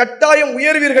 நீங்கள் கட்டாயம்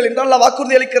உயர்வீர்கள் என்றால்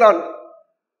வாக்குறுதி அளிக்கிறான்.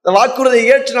 இந்த வாக்குறுதியை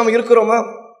ஏற்று நாம் இருக்கிறோமா?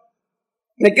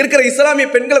 இன்னைக்கு இருக்கிற இஸ்லாமிய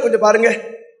பெண்களை கொஞ்சம் பாருங்க.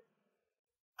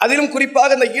 அதிலும்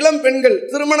குறிப்பாக இந்த இளம் பெண்கள்,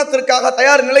 திருமணத்திற்காக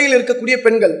தயார் நிலையில் இருக்கக்கூடிய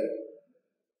பெண்கள்,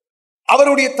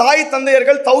 அவருடைய தாய்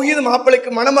தந்தையர்கள் தௌஹீது மாப்பிளைக்கு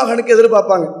மணமகனுக்கு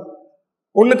எதிர்பார்ப்பாங்க.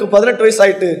 ஒண்ணுக்கு 18 வயசு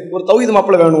ஆயிட்டு ஒரு தௌஹீது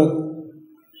மாப்பிள்ளை வேணும்,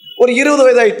 ஒரு 20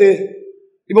 வயது ஆயிட்டு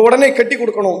இப்ப உடனே கட்டி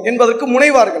கொடுக்கணும் என்பதற்கு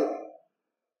முனைவார்கள்.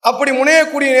 அப்படி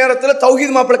முனையக்கூடிய நேரத்தில்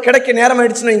தௌஹீது மாப்பிள்ளை கிடைக்க நேரம்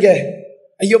ஆயிடுச்சுன்னு இங்க,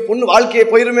 ஐயோ பொண்ணு வாழ்க்கையை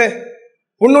போயிருமே,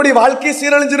 பொண்ணுடைய வாழ்க்கையை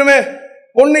சீரழிஞ்சிருமே,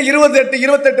 பொண்ணு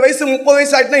 28 வயசு 30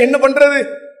 வயசு ஆயிட்டுனா என்ன பண்றது,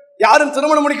 யாரும்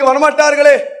திருமணம் முடிக்க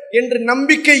வரமாட்டார்களே என்று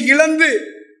நம்பிக்கை இழந்து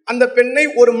அந்த பெண்ணை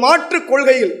ஒரு மாற்று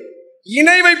கொள்கையில்,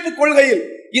 இணை வைப்பு கொள்கையில்,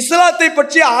 இஸ்லாத்தை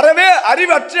பற்றி அறவே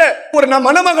அறிவற்ற ஒரு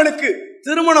மணமகனுக்கு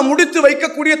திருமணம் முடித்து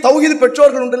வைக்கக்கூடிய தௌஹீது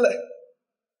பெற்றோர்கள் உண்டுல்ல,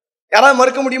 யாராவது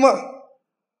மறுக்க முடியுமா?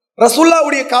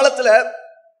 ரசூலுல்லாஹ்வுடைய காலத்துல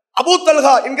அபூ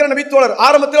தல்ஹா என்கிற நபித்தோழர்,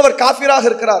 ஆரம்பத்தில் அவர் காஃபிராக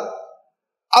இருக்கிறார்.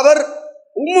 அவர்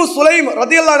உம்மு சுலைம்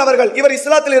ரதியல்லாஹு அன்ஹா அவர்கள், இவர்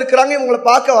இஸ்லாத்தில் இருக்கிறாங்க, இவங்களை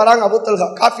பார்க்க வராங்க. அபூ தல்ஹா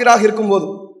காஃபிராக இருக்கும்போது,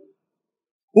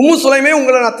 உம்மு சுலைமே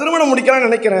உங்களை நான் திருமணம் முடிக்கலாம்னு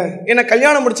நினைக்கிறேன், என்ன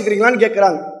கல்யாணம் முடிச்சுக்கிறீங்களான்னு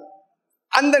கேட்கிறாங்க.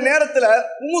 அந்த நேரத்துல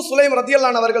உம்மு சுலைம்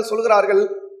ரதியல்லாஹு அன்ஹா அவர்கள் சொல்கிறார்கள்,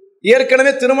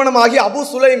 ஏற்கனவே திருமணமாகி அபூ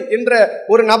சுலைம் என்ற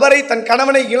ஒரு நபரை, தன்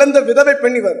கணவனை இழந்த விதவை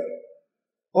பெண் இவர்.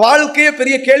 வாழ்க்கையே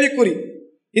பெரிய கேள்விக்குறி.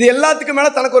 இது எல்லாத்துக்கும் மேல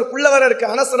தனக்கு ஒரு புள்ள வர இருக்கு.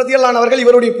 அனஸ் ரதியல்லாஹு அன்ஹு அவர்கள்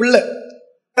இவருடைய புள்ள.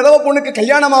 விதவை பொண்ணுக்கு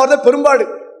கல்யாணம் ஆவத பெரும்பாடு.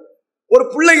 ஒரு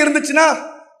புள்ள இருந்துச்சுன்னா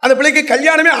அந்த பிள்ளைக்கு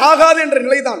கல்யாணமே ஆகாது என்ற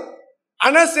நிலைதான்.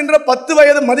 அனஸ் என்ற 10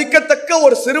 வயது மதிக்கத்தக்க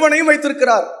ஒரு சிறுவனையும்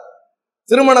வைத்திருக்கிறார்.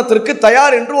 திருமணத்திற்கு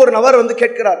தயார் என்று ஒரு நபர் வந்து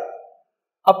கேட்கிறார்.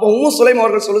 அப்போ உம்மு சுலைம்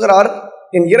அவர்கள் சொல்கிறார்,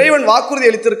 என் இறைவன் வாக்குறுதி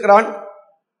அளித்திருக்கிறான்.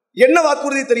 என்ன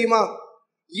வாக்குறுதி தெரியுமா?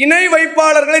 இணை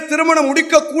வைப்பாளர்களை திருமணம்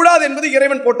முடிக்க கூடாது என்பது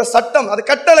இறைவன் போட்ட சட்டம், அது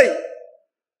கட்டளை.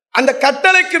 அந்த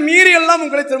கட்டளைக்கு மீறி எல்லாம்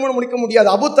உங்களை திருமணம் முடிக்க முடியாது.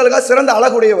 அபூ தல்ஹா சிறந்த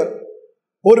அழகுடையவர்,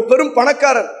 ஒரு பெரும்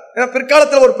பணக்காரர்,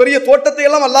 பிற்காலத்தில் ஒரு பெரிய தோட்டத்தை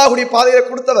எல்லாம் அல்லாஹ்வுடைய பாதையில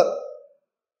கொடுத்தவர்,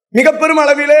 மிக பெரும்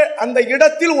அளவிலே அந்த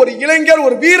இடத்தில் ஒரு இளைஞர்,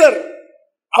 ஒரு வீரர்,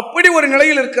 அப்படி ஒரு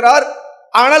நிலையில் இருக்கிறார்.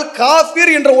 ஆனால்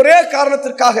காஃபிர் என்ற ஒரே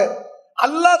காரணத்திற்காக,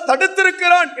 அல்லாஹ்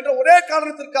தடுத்திருக்கிறான் என்ற ஒரே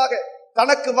காரணத்திற்காக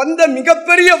தனக்கு வந்த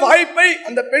மிகப்பெரிய வாய்ப்பை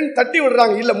அந்த பெண் தட்டி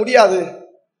விடுறாங்க. இல்ல முடியாது,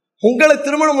 உங்களை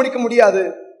திருமணம் முடிக்க முடியாது.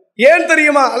 ஏன்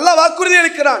தெரியுமா? அல்லாஹ் வாக்குறுதி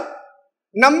அளிக்கிறான்,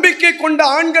 நம்பிக்கை கொண்ட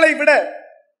ஆண்களை விட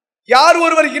யார்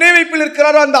ஒருவர் இணை வைப்பில்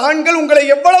இருக்கிறாரோ அந்த ஆண்கள் உங்களை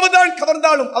எவ்வளவுதான்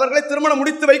கவர்ந்தாலும் அவர்களை திருமணம்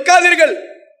முடித்து வைக்காதீர்கள்,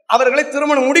 அவர்களை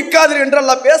திருமணம் முடிக்காதீர்கள் என்று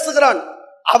அல்லாஹ் பேசுகிறான்.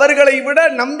 அவர்களை விட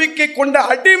நம்பிக்கை கொண்ட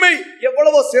அடிமை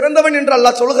எவ்வளவோ சிறந்தவன் என்று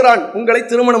அல்லாஹ் சொல்கிறான். உங்களை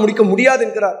திருமணம் முடிக்க முடியாது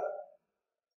என்கிறார்.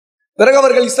 பிறகு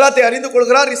அவர்கள் இஸ்லாத்தை அறிந்து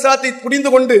கொள்கிறார். இஸ்லாத்தை புரிந்து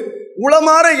கொண்டு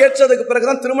உளமாற ஏற்றதுக்கு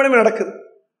பிறகுதான் திருமணமே நடக்குது.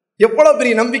 எவ்வளவு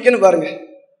பெரிய நம்பிக்கைன்னு பாருங்க.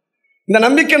 இந்த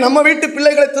நம்பிக்கை நம்ம வீட்டு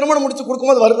பிள்ளைகளை திருமணம் முடிச்சு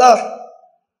கொடுக்கும்போது வருதா?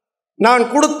 நான்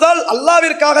கொடுத்தால்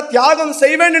அல்லாவிற்காக தியாகம்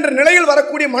செய்வேன் என்ற நிலையில்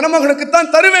வரக்கூடிய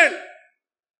மணமகனுக்குத்தான் தருவேன்.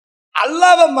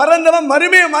 அல்லாவை மறந்தவன்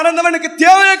மறுமையை மறந்தவனுக்கு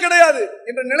தேவையே கிடையாது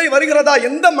என்ற நிலை வருகிறதா?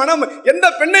 எந்த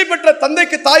பெண்ணை பெற்ற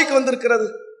தந்தைக்கு தாய்க்கு வந்திருக்கிறது?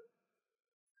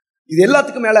 இது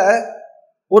எல்லாத்துக்கும் மேல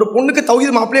ஒரு பொண்ணுக்கு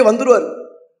தௌஹீத் மாப்பிள்ளையே வந்துருவார்.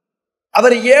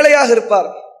 அவர் ஏழையாக இருப்பார்,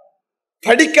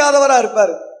 படிக்காதவரா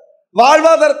இருப்பார்,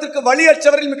 வாழ்வாதாரத்திற்கு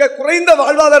வழியற்றவரில் மிக குறைந்த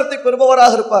வாழ்வாதாரத்தை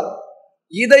பெறுபவராக இருப்பார்.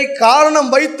 இதை காரணம்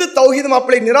வைத்து தௌஹீத்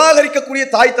மாப்பிள்ளை நிராகரிக்கக்கூடிய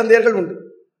தாய் தந்தையர்கள் உண்டு.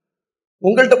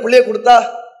 உங்கள்கிட்ட பிள்ளைய கொடுத்தா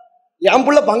என்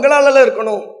புள்ள பங்களால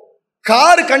இருக்கணும்,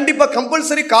 கார் கண்டிப்பா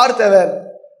கம்பல்சரி கார் தேவை,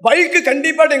 பைக்கு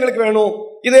கண்டிப்பா எங்களுக்கு வேணும்,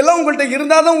 இதெல்லாம் உங்கள்கிட்ட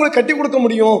இருந்தாதான் உங்களுக்கு கட்டி கொடுக்க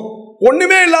முடியும்,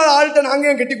 ஒண்ணுமே இல்லாத ஆள்கிட்ட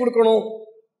நாங்க ஏன் கட்டி கொடுக்கணும்?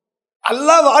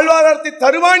 அல்லாஹ் வாழ்வாதாரத்தை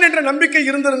தருவான் என்ற நம்பிக்கை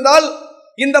இருந்திருந்தால்,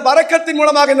 இந்த பரக்கத்தின்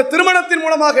மூலமாக, இந்த திருமணத்தின்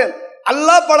மூலமாக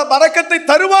அல்லாஹ் பல பரக்கத்தை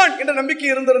தருவான் என்ற நம்பிக்கை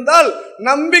இருந்திருந்தால்,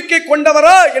 நம்பிக்கை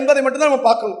கொண்டவரா என்பதை மட்டும்தான் நம்ம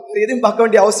பார்க்கணும், எதையும் பார்க்க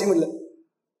வேண்டிய அவசியம் இல்லை.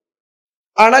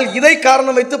 ஆனால் இதை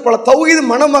காரணம் வைத்து பல தௌஹீத்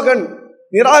மணமகன்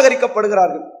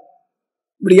நிராகரிக்கப்படுகிறார்கள்.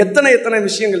 இப்படி எத்தனை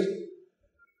விஷயங்கள்.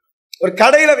 ஒரு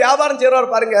கடையில வியாபாரம்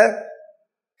செய்யறவர் பாருங்க,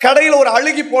 கடையில ஒரு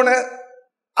அழுகி போன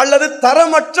அல்லது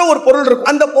தரமற்ற ஒரு பொருள்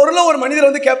இருக்கும். அந்த பொருளை ஒரு மனிதர்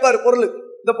வந்து கேட்பாரு, பொருள்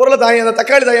இந்த பொருளை தாங்க, இந்த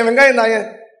தக்காளி தாங்க, வெங்காயம் தாங்க.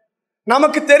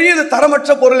 நமக்கு தெரியும் இது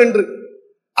தரமற்ற பொருள் என்று.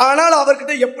 ஆனால்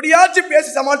அவர்கிட்ட எப்படியாச்சும் பேசி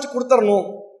சமாளிச்சு கொடுத்துடணும்,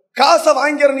 காசை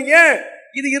வாங்கிறீங்க,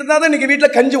 இது இருந்தாதான் இன்னைக்கு வீட்டுல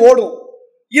கஞ்சி ஓடும்,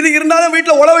 இது இருந்தாதான்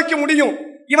வீட்டுல உழ வைக்க முடியும்,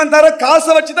 இவன் தர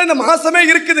காசை வச்சுதான் இந்த மாசமே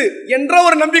இருக்குது என்ற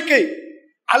ஒரு நம்பிக்கை.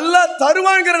 அல்லாஹ்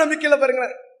தருவாங்கிற நம்பிக்கையில பாருங்க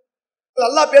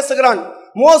அல்லாஹ் பேசுகிறான்.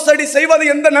 மோசடி செய்வது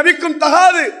எந்த நபிக்கும்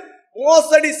தகாது,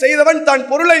 மோசடி செய்தவன் தான்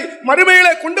பொருளை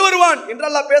மறுமையிலே கொண்டு வருவான் என்று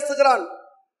அல்லாஹ் பேசுகிறான்.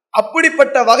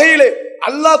 அப்படிப்பட்ட வகையிலே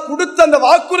அல்லாஹ் கொடுத்த அந்த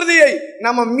வாக்குறுதியை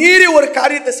நம்ம மீறி ஒரு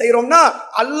காரியத்தை செய்யறோம்னா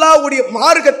அல்லாஹ்வுடைய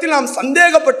மார்க்கத்தில் நாம்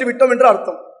சந்தேகப்பட்டு விட்டோம் என்று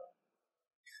அர்த்தம்.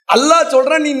 அல்லாஹ்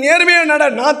சொல்றான், நீ நேர்மையா நட,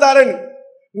 நான் தரேன்.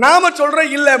 நாம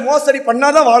சொல்றோம், இல்ல மோசடி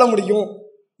பண்ணாதான் வாழ முடியும்,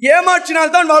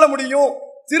 ஏமாற்றினால் தான் வாழ முடியும்,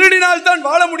 திருடினால் தான்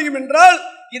வாழ முடியும் என்றால்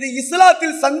இது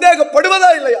இஸ்லாத்தில் சந்தேகப்படுவதா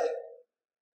இல்லையா?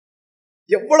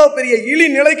 எவ்வளவு பெரிய இழி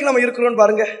நிலைக்கு நம்ம இருக்கிறோம்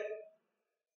பாருங்க.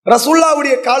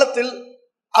 ரசூலுல்லாஹ்வுடைய காலத்தில்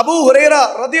அபூ ஹுரைரா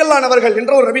ரலியல்லாஹு அவர்கள்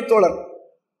என்ற ஒரு நபித்தோழர்,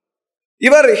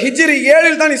 இவர் ஹிஜ்ரி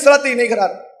 7 தான் இஸ்லாத்தை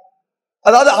இணைகிறார்.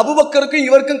 அதாவது அபூபக்கருக்கும்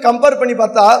இவருக்கும் கம்பேர் பண்ணி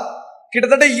பார்த்தா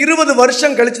கிட்டத்தட்ட 20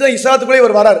 வருஷம் கழிச்சுதான் இஸ்லாத்துக்குள்ளே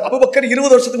இவர் வரார். அபூபக்கர்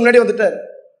 20 வருஷத்துக்கு முன்னாடி வந்துட்டார்.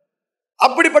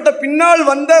 அப்படிப்பட்ட பின்னால்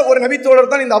வந்த ஒரு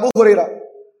நபித்தோழர் தான் இந்த அபூ ஹுரைரா.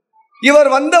 இவர்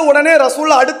வந்த உடனே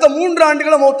ரசூல்லா அடுத்த 3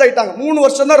 ஆண்டுகளை மௌத்தாயிட்டாங்க. 3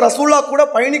 வருஷம் தான் ரசூல்லா கூட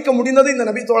பயணிக்க முடிந்தது இந்த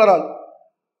நபித்தோழரால்.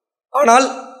 ஆனால்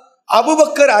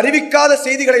அபூபக்கர் அறிவிக்காத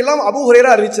செய்திகளை எல்லாம் அபூ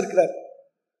ஹுரைரா அறிவிச்சிருக்கிறார்.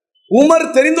 உமர்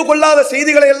தெரிந்து கொள்ளாத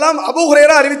செய்திகளை எல்லாம் அபூ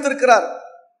ஹுரைரா அறிவித்திருக்கிறார்.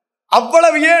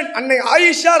 அவ்வளவு ஏன், அன்னை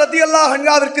ஆயிஷா ரலியல்லாஹு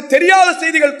அன்ஹாவிற்கு தெரியாத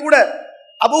செய்திகள் கூட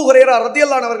அபூ ஹுரைரா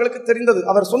ரலியல்லாஹு அவர்களுக்கு தெரிந்தது.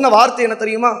 அவர் சொன்ன வார்த்தை என்ன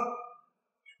தெரியுமா?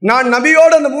 நான்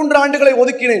நபியோடு அந்த 3 ஆண்டுகளை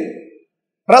ஒதுக்கினேன்,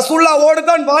 ரசூலுல்லாஹ்வோடு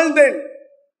தான் வாழ்ந்தேன்.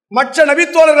 மற்ற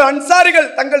நபித்தோழர்கள் அன்சாரிகள்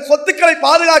தங்கள் சொத்துக்களை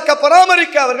பாதுகாக்க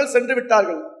பராமரிக்க அவர்கள் சென்று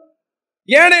விட்டார்கள்.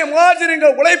 ஏனைய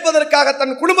முஹாஜிர்கள் உழைப்பதற்காக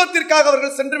தன் குடும்பத்திற்காக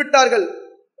அவர்கள் சென்று விட்டார்கள்.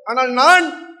 ஆனால் நான்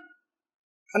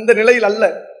அந்த நிலையில் அல்ல.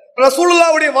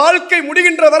 ரசூலுல்லாஹ்வுடைய வாழ்க்கை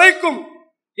முடிகின்ற வரைக்கும்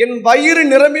என் வயிறு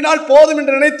நிரம்பினால் போதும்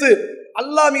என்று நினைத்து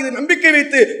அல்லாஹ் மீது நம்பிக்கை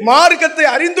வைத்து மார்க்கத்தை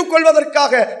அறிந்து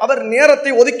கொள்வதற்காக அவர்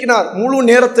நேரத்தை ஒதுக்கினார், முழு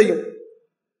நேரத்தையும்.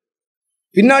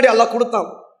 பின்னாடி அல்லாஹ் கொடுத்தான்,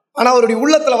 ஆனா அவருடைய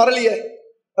உள்ளத்துல வரலையே.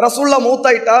 ரசூலுல்லாஹ்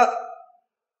மௌத்தாயிட்டா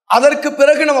அதற்கு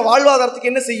பிறகு நம்ம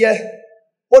வாழ்வாதாரத்துக்கு என்ன செய்ய?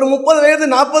 ஒரு 30 வயது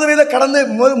 40 வயதை கடந்து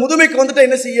முதுமைக்கு வந்துட்டா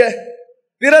என்ன செய்ய?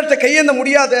 பிறர்கிட்ட கையேந்த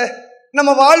முடியாத நம்ம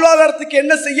வாழ்வாதாரத்துக்கு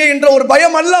என்ன செய்ய என்ற ஒரு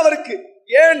பயம் அல்ல அவருக்கு.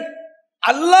 ஏன்?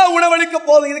 அல்லாஹ் உணவளிக்க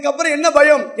போதும், இதுக்கப்புறம் என்ன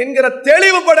பயம் என்கிற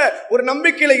தெளிவுபட ஒரு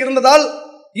நம்பிக்கையில இருந்ததால்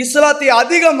இஸ்லாத்தை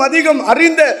அதிகம்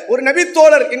அறிந்த ஒரு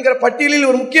நபித்தோழர் என்கிற பட்டியலில்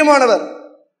ஒரு முக்கியமானவர்.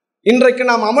 இன்றைக்கு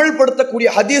நாம் அமல்படுத்தக்கூடிய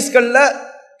ஹதீஸ்கள்ல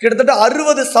கிட்டத்தட்ட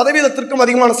 60%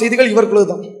 அதிகமான செய்திகள்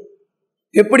இவர்களுதான்.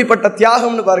 எப்படிப்பட்ட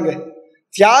தியாகம்னு பாருங்க.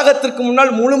 தியாகத்திற்கு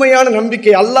முன்னால் முழுமையான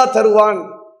நம்பிக்கை, அல்லாஹ் தருவான்,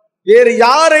 வேறு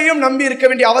யாரையும் நம்பி இருக்க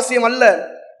வேண்டிய அவசியம் அல்ல,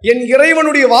 என்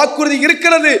இறைவனுடைய வாக்குறுதி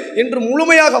இருக்கிறது என்று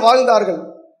முழுமையாக வாழ்ந்தார்கள்.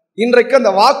 இன்றைக்கு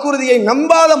அந்த வாக்குறுதியை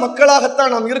நம்பாத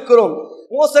மக்களாகத்தான் நாம் இருக்கிறோம்.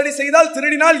 மோசடி செய்தால்,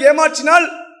 திருடினால், ஏமாற்றினால்,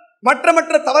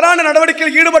 மற்ற தவறான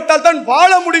நடவடிக்கையில் ஈடுபட்டால் தான்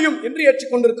வாழ முடியும் என்று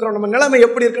ஏற்றுக்கொண்டிருக்கிறோம். நம்ம நிலைமை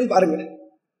எப்படி இருக்குன்னு பாருங்க.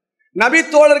 நபி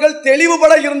தோழர்கள்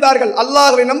தெளிவுபட இருந்தார்கள்,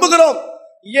 அல்லாஹ்வை நம்புகிறோம்,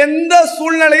 எந்த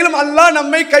சூழ்நிலையிலும் அல்லாஹ்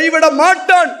நம்மை கைவிட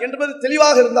மாட்டான் என்பது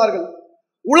தெளிவாக இருந்தார்கள்,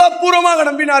 உளப்பூர்வமாக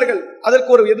நம்பினார்கள். அதற்கு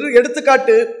ஒரு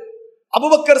எடுத்துக்காட்டு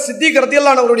அபூபக்கர் சித்திக்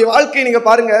ரலியல்லாஹு அன்ஹு அவருடைய வாழ்க்கையை நீங்க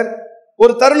பாருங்க.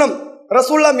 ஒரு தருணம்,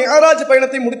 ரசூலுல்லாஹ் மிஅராஜ்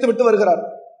பயணத்தை முடித்து விட்டு வருகிறார்.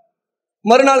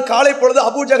 மறுநாள் காலை பொழுது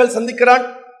அபூஜஹல் சந்திக்கிறான்.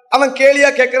 அவன் கேலியா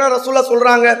கேட்கிறான். ரசூல்லா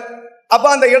சொல்றாங்க. அப்ப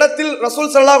அந்த இடத்தில் ரசூல்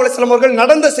ஸல்லல்லாஹு அலைஹி வஸல்லம் அவர்கள்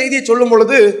நடந்த செய்தியை சொல்லும்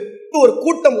பொழுது ஒரு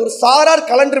கூட்டம், ஒரு சாரார்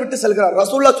கலன்று விட்டு செல்கிறார்.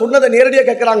 ரசூல்லா சொன்னதை நேரடியா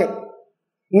கேட்கிறாங்க.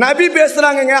 நபி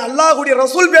பேசுறாங்க, அல்லாஹ்வுடைய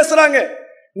ரசூல் பேசுறாங்க.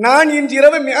 நான் இன்று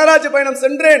இரவு மிஅராஜ் பயணம்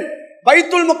சென்றேன்,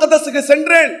 பைத்துல் முகத்தஸுக்கு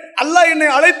சென்றேன், அல்லாஹ் என்னை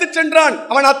அழைத்து சென்றான்,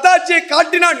 அவன் அத்தாட்சியை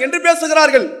காட்டினான் என்று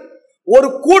பேசுகிறார்கள். ஒரு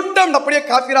கூட்டம் அப்படியே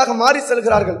காஃபிராக மாறி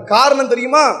செல்கிறார்கள். காரணம்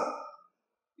தெரியுமா?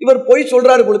 இவர் பொய்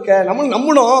சொல்றாரு கொடுக்க, நம்ம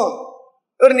நம்பணும்,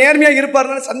 இவர் நேர்மையா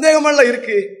இருப்பாருன்னு சந்தேகமெல்லாம்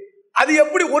இருக்கு. அது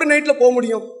எப்படி ஒரு நைட்ல போக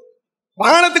முடியும்?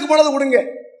 வானத்துக்கு போனதை விடுங்க,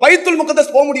 பைத்துல்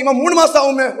முகத்தஸ் போக முடியுமா? 3 மாசம்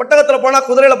ஆகுமே, ஒட்டகத்துல போனா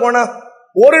குதிரையில போனா.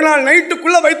 ஒரு நாள்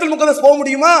நைட்டுக்குள்ள பைத்துல் முகத்தஸ் போக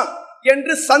முடியுமா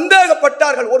என்று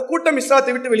சந்தேகப்பட்டார்கள். ஒரு கூட்டம்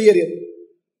இஸ்லாத்தை விட்டு வெளியேறியது.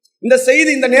 இந்த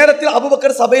செய்தி இந்த நேரத்தில்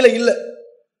அபூபக்கர் சபையில இல்லை.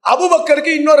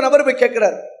 அபூபக்கருக்கு இன்னொரு நபர் போய்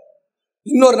கேட்கிறார்.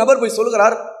 இன்னொரு நபர் போய்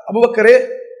சொல்லுகிறார், அபூபக்கரே,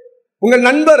 உங்க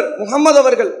நண்பர் முகமது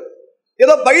அவர்கள்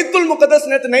ஏதோ பைத்துல் முகத்தஸ்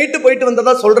நேற்று நைட்டு போயிட்டு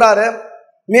வந்ததா சொல்றாரு,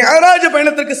 மிஅராஜ்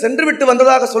பயணத்திற்கு சென்று விட்டு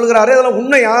வந்ததாக சொல்கிறாரு, அதெல்லாம்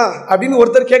உண்மையா அப்படின்னு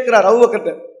ஒருத்தர் கேட்கிறார்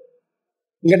அபூபக்கர்ட்ட.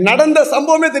 இங்க நடந்த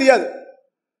சம்பவமே தெரியாது,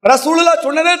 ரசூலுல்லாஹ்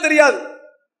சொன்னதே தெரியாது.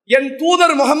 என்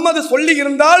தூதர் முகம்மது சொல்லி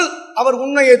இருந்தால் அவர்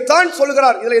உண்மையைத்தான்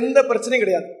சொல்கிறார், இதுல எந்த பிரச்சனையும்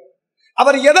கிடையாது.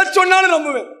 அவர் எதை சொன்னாலும்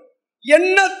நம்புவேன்,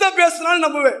 என்னத்தை பேசினாலும்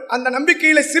நம்புவேன். அந்த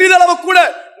நம்பிக்கையில சிறிதளவு கூட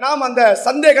நாம் அந்த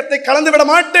சந்தேகத்தை கலந்து விட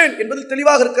மாட்டேன் என்பதில்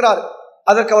தெளிவாக இருக்கிறார்.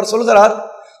 அதற்கு அவர் சொல்கிறார்,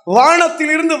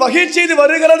 வானத்தில் இருந்து வகை செய்து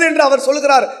வருகிறது என்று அவர்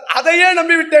சொல்கிறார், அதையே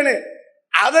நம்பி விட்டேனே,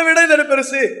 அதை விட இது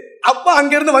பெருசு. அப்ப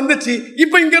அங்கிருந்து வந்துச்சு,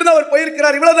 இப்ப இங்கிருந்து அவர்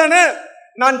போயிருக்கிறார், இவ்வளவுதானே,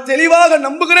 நான் தெளிவாக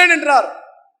நம்புகிறேன் என்றார்.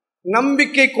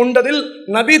 நம்பிக்கை கொண்டதில்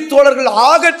நபி தோழர்கள்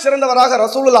ஆக சிறந்தவராக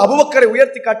ரசூலுல்லாஹ் அபூபக்கரை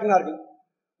உயர்த்தி காட்டினார்கள்.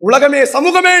 உலகமே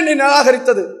சமூகமே என்னை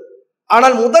நிராகரித்தது,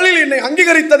 ஆனால் முதலில் என்னை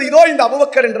அங்கீகரித்தது இதோ இந்த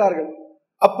அபூபக்கர் என்றார்கள்.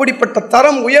 அப்படிப்பட்ட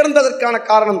தரம் உயர்ந்ததற்கான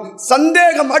காரணம்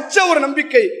சந்தேகமற்ற ஒரு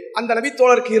நம்பிக்கை அந்த நபி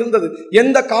தோழருக்கு இருந்தது.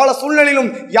 எந்த கால சூழ்நிலையிலும்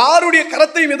யாருடைய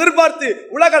கரத்தையும் எதிர்பார்த்து,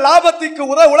 உலக லாபத்திற்கு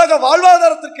உலக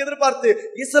வாழ்வாதாரத்திற்கு எதிர்பார்த்து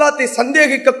இஸ்லாத்தை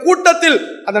சந்தேகிக்க கூட்டத்தில்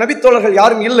அந்த நபி தோழர்கள்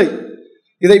யாரும் இல்லை.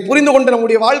 இதை புரிந்து கொண்டு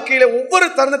நம்முடைய வாழ்க்கையில ஒவ்வொரு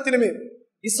தருணத்திலுமே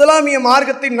இஸ்லாமிய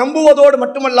மார்க்கத்தை நம்புவதோடு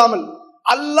மட்டுமல்லாமல்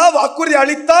அல்லாஹ் வாக்குறுதி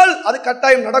அளித்தால் அது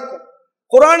கட்டாயம் நடக்கும்.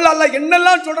 குர்ஆன்ல அல்லாஹ்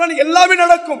என்னெல்லாம் சொல்றான் எல்லாமே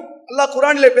நடக்கும். அல்லாஹ்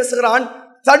குர்ஆனிலே பேசுகிறான்,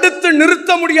 தடுத்து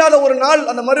நிறுத்த முடியாத ஒரு நாள்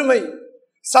அந்த மறுமை,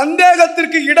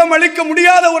 சந்தேகத்திற்கு இடம் அளிக்க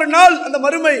முடியாத ஒரு நாள் அந்த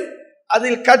மறுமை,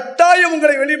 அதில் கட்டாயம்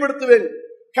உங்களை வெளிப்படுத்துவேன்,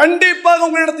 கண்டிப்பாக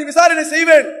உங்களிடத்தை விசாரணை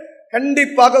செய்வேன்,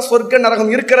 கண்டிப்பாக சொர்க்க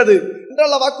நரகம் இருக்கிறது என்று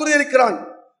அல்லாஹ் வாக்குறுதி அளிக்கிறான்.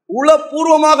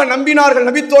 உளப்பூர்வமாக நம்பினார்கள்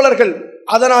நபித்தோழர்கள்.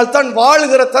 அதனால் தான்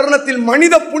வாழ்கிற தருணத்தில்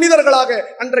மனித புனிதர்களாக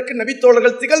அன்றைக்கு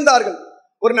நபித்தோழர்கள் திகழ்ந்தார்கள்.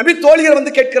 ஒரு நபி தோழியர்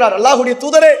வந்து கேட்கிறார், அல்லாஹ்வுடைய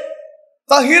தூதரே,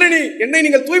 தஹீரினி, என்னை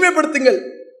நீங்கள் தூய்மைப்படுத்துங்கள்,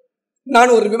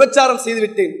 நான் ஒரு விபச்சாரம் செய்து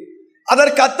விட்டேன்,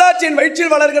 அதற்கு அத்தாட்சி என்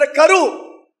வயிற்றில் வளர்கிற கரு,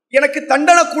 எனக்கு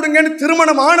தண்டனை கொடுங்கன்னு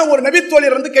திருமணமான ஒரு நபி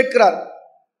தோழியர் வந்து கேட்கிறார்.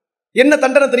 என்ன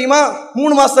தண்டனை தெரியுமா?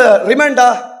 3 மாச ரிமாண்டா,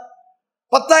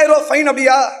 10,000 ரூபாய் ஃபைன்,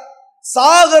 அப்படியா?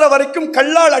 சாகர வரைக்கும்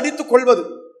கல்லால் அடித்துக் கொள்வது.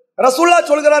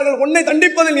 ரசூலுல்லாஹ் சொல்கிறார்கள், உன்னை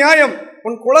தண்டிப்பதில் நியாயம்,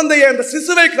 உன் குழந்தையை, அந்த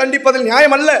சிசுவை தண்டிப்பதில்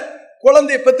நியாயம் அல்ல,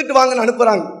 குழந்தையை பெத்துட்டு வாங்கன்னு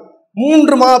அனுப்புறாங்க.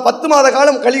 10 மாத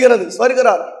காலம் கழிகிறது.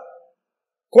 வருகிறார்,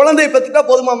 குழந்தையை பெத்துட்டா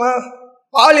போதுமாமா,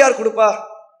 பால் யார் கொடுப்பா,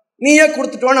 நீயே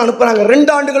கொடுத்துட்டுவான்னு அனுப்புறாங்க.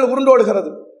 2 ஆண்டுகள் உருண்டோடுகிறது.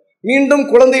 மீண்டும்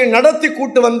குழந்தையை நடத்தி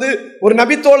கூட்டு வந்து ஒரு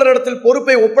நபித்தோழரிடத்தில்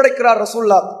பொறுப்பை ஒப்படைக்கிறார்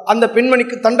ரசூலுல்லாஹ். அந்த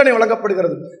பெண்மணிக்கு தண்டனை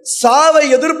வழங்கப்படுகிறது. சாவை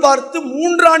எதிர்பார்த்து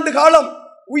 3 ஆண்டு காலம்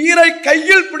உயிரை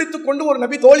கையில் பிடித்துக் கொண்டு ஒரு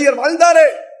நபி தோழியர் வாழ்ந்தாரே.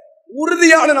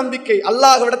 உறுதியான நம்பிக்கை,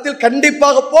 அல்லாஹ்விடத்தில்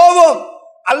கண்டிப்பாக போவோம்,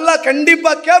 அல்லாஹ்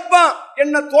கண்டிப்பா கேட்பான்,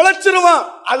 என்ன தொலைச்சிருவான்,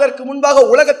 அதற்கு முன்பாக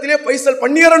உலகத்திலே பைசல்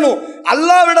பண்ணிடணும்,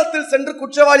 அல்லாஹ்விடத்தில் சென்று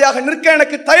குற்றவாளியாக நிற்க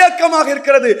எனக்கு தயக்கமாக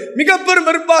இருக்கிறது, மிக பெரும்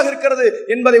வெறுப்பாக இருக்கிறது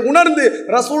என்பதை உணர்ந்து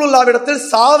ரசூலுல்லாஹ்விடத்தில்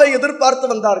சாவை எதிர்பார்த்து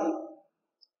வந்தார்கள்.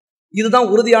 இதுதான்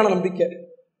உறுதியான நம்பிக்கை.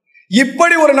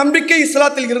 இப்படி ஒரு நம்பிக்கை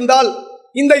இஸ்லாத்தில் இருந்தால்,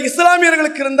 இந்த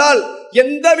இஸ்லாமியர்களுக்கு இருந்தால்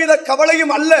எந்தவித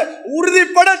கவலையும் அல்ல,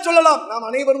 உறுதிப்பட சொல்லலாம், நாம்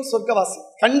அனைவரும் சொர்க்கவாசி,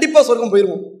 கண்டிப்பா சொர்க்கம்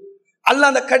போயிருவோம். அல்ல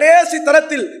அந்த கடைசி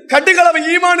தரத்தில் கடுகளவு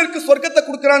ஈமானிற்கு சொர்க்கத்தை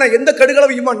கொடுக்கிறான. எந்த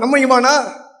கடுகளவு ஈமான்? நம்ம ஈமானா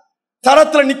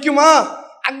தரத்துல நிக்குமா?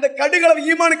 அந்த கடுகளவு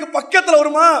ஈமானுக்கு பக்கத்துல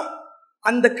வருமா?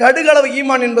 அந்த கடுகளவு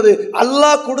ஈமான் என்பது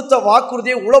அல்லாஹ் கொடுத்த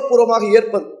வாக்குறுதியை உளப்பூர்வமாக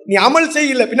ஏற்பது. நீ அமல்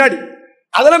செய்யல பின்னாடி,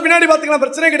 அதெல்லாம் பின்னாடி பாத்துக்கலாம்,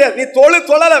 பிரச்சனை கிடையாது. நீ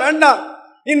தொழல வேண்டாம்,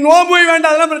 நீ நோம்பு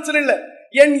வேண்டாம், அதெல்லாம் பிரச்சனை இல்லை.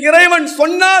 என் இறைவன்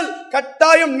சொன்னால்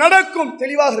கட்டாயம் நடக்கும்,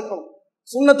 தெளிவாக இருக்கும்.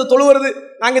 சுன்னத்து தொழுவது,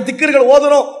 நாங்க திக்ர்கள்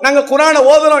ஓதுறோம், நாங்க குர்ஆனை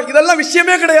ஓதுறோம், இதெல்லாம்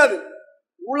விஷயமே கிடையாது.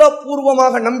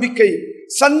 உளப்பூர்வமாக நம்பிக்கை,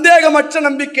 சந்தேகமற்ற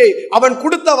நம்பிக்கை, அவன்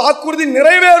கொடுத்த வாக்குறுதி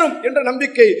நிறைவேறும் என்ற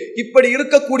நம்பிக்கை. இப்படி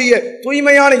இருக்கக்கூடிய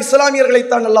தூய்மையான இஸ்லாமியர்களை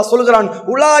தான் அல்லாஹ் சொல்கிறான்,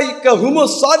 உலாயிக்க ஹுமு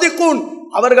சாதிகூன்,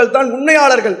 அவர்கள் தான்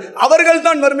உண்மையாளர்கள், அவர்கள்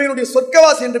தான் மறுமையினுடைய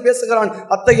சொர்க்கவாசி என்று பேசுகிறான்.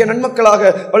 அத்தகைய நன்மக்களாக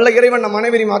வல்ல இறைவன் நம்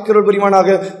அனைவரையும் ஆக்கியருள்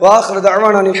புரிவானாக. வாஹிரு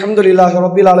தஅவானா அல்ஹம்துலில்லாஹி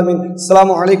ரப்பில் ஆலமீன்.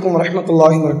 அஸ்ஸலாமு அலைக்கும்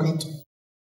வரஹ்மத்துல்லாஹி வபரகாத்துஹு.